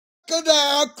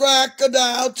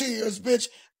crocodile tears, bitch.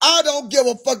 I don't give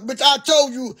a fuck, bitch. I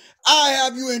told you I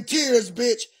have you in tears,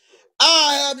 bitch.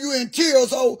 I have you in tears,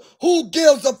 so who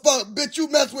gives a fuck, bitch? You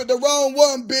mess with the wrong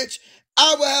one, bitch.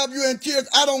 I will have you in tears.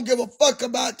 I don't give a fuck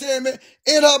about Tammy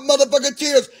in her motherfucking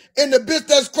tears. And the bitch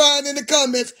that's crying in the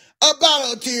comments about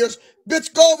her tears.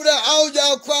 Bitch, go over there, all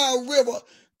y'all crying river.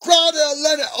 Cry the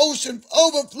Atlantic Ocean,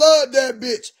 overflood that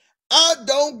bitch. I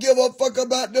don't give a fuck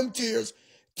about them tears.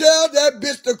 Tell that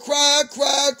bitch to cry,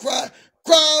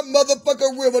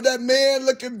 motherfucking river, that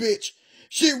man-looking bitch.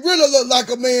 She really look like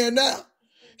a man now.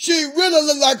 She really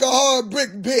look like a hard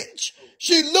brick bitch.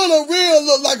 She real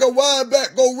look like a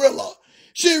wide-back gorilla.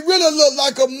 She really look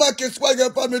like a monkey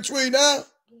swinging from the tree now.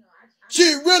 She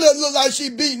really look like she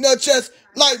beating her chest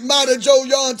like Mighty Joe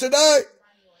Young tonight.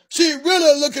 She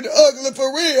really looking ugly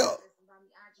for real.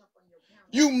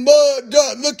 You mud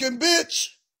duck looking bitch.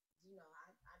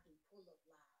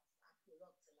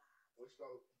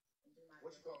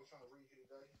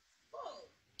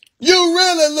 You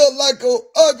really look like a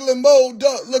ugly mole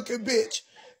duck looking bitch.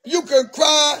 You can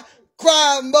cry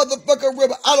motherfucking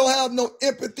river. I don't have no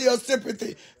empathy or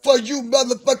sympathy for you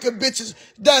motherfucking bitches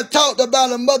that talked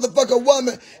about a motherfucking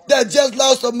woman that just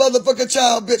lost a motherfucking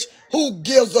child, bitch. Who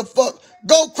gives a fuck?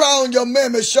 Go cry on your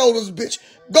mammo's shoulders, bitch.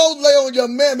 Go lay on your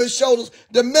mammo's shoulders.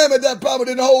 The mammy that probably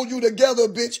didn't hold you together,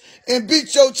 bitch. And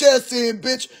beat your chest in,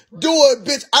 bitch. Do it,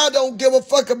 bitch. I don't give a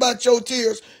fuck about your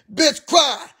tears. Bitch,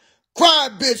 cry. Cry,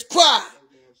 bitch, cry.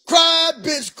 Cry,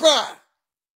 bitch, cry.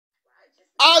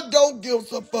 I don't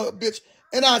give a fuck, bitch.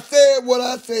 And I said what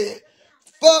I said.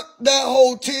 Fuck that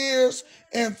whole tears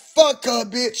and fuck her,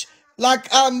 bitch.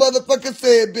 Like I motherfucking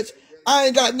said, bitch. I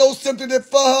ain't got no sympathy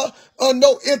for her or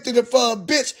no empathy for a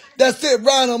bitch that sit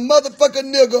around a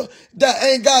motherfucking nigga that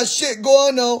ain't got shit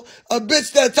going on. A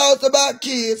bitch that talks about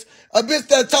kids. A bitch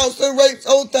that talks and rapes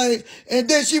on things. And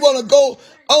then she want to go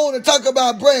on and talk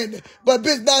about Brandon. But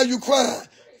bitch, now you crying.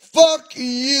 Fuck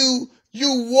you, you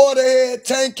waterhead,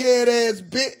 tankhead ass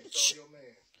bitch.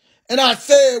 And I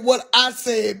said what I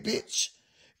said, bitch.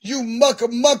 You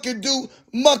monkey do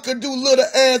little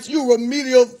ass. You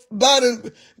remedial body,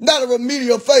 not a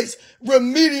remedial face,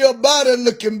 remedial body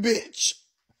looking bitch.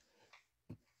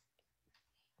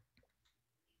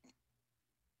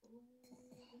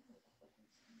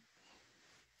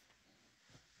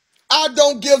 I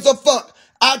don't give a fuck.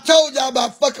 I told y'all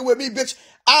about fucking with me, bitch.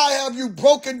 I have you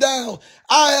broken down.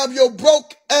 I have your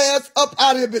broke ass up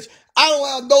out of here, bitch. I don't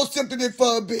have no sympathy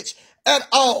for a bitch at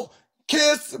all.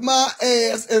 Kiss my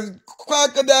ass and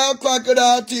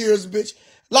crocodile tears, bitch.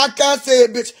 Like I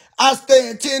said, bitch, I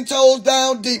stand 10 toes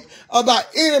down deep about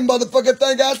any motherfucking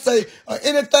thing I say or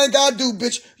anything I do,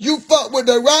 bitch. You fuck with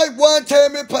the right one,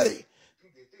 Tammy Peay.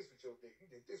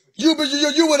 You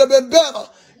would have been better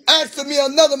asking me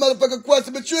another motherfucking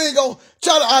question, but you ain't gonna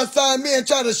try to outsign me and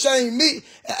try to shame me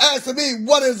and asking me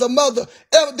what is a mother.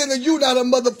 Evidently you not a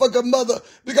motherfucking mother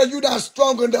because you not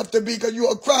strong enough to be because you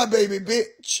a crybaby,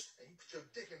 bitch. You put your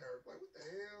dick in her. Like, what the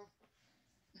hell?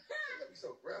 That be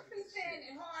so graphic. He's saying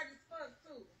it hard as fuck,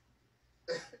 too.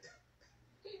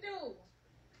 He do.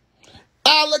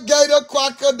 Alligator,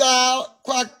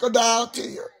 crocodile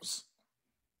tears.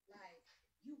 Like,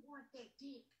 you want that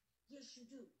dick? Yes, you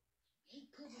do. He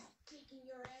put his dick in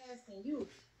your ass and you,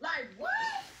 like, what?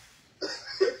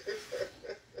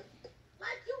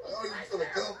 Like, you was oh, you like, gonna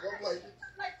come? I'm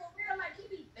like for real, like, he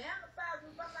be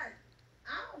fantasizing. I'm like, I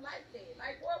don't like that.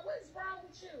 Like, what's wrong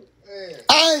with you? Man.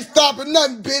 I ain't stopping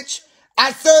nothing, bitch.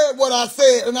 I said what I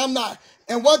said, and I'm not.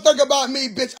 And one thing about me,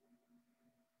 bitch.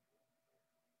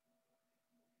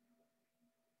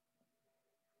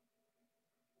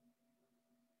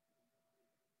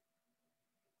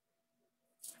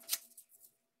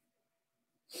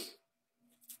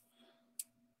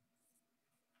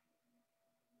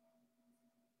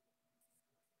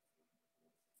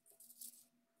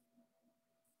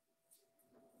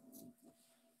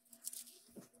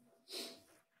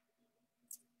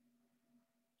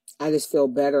 I just feel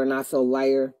better and I feel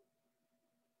lighter.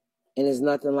 And it's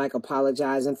nothing like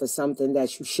apologizing for something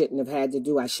that you shouldn't have had to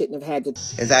do. I shouldn't have had to.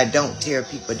 As I don't tear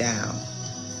people down.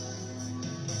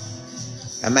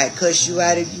 I might cuss you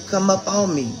out if you come up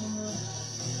on me.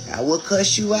 I will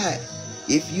cuss you out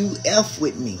if you F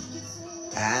with me.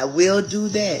 I will do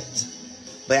that.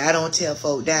 But I don't tear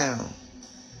folk down.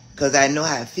 Because I know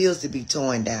how it feels to be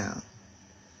torn down.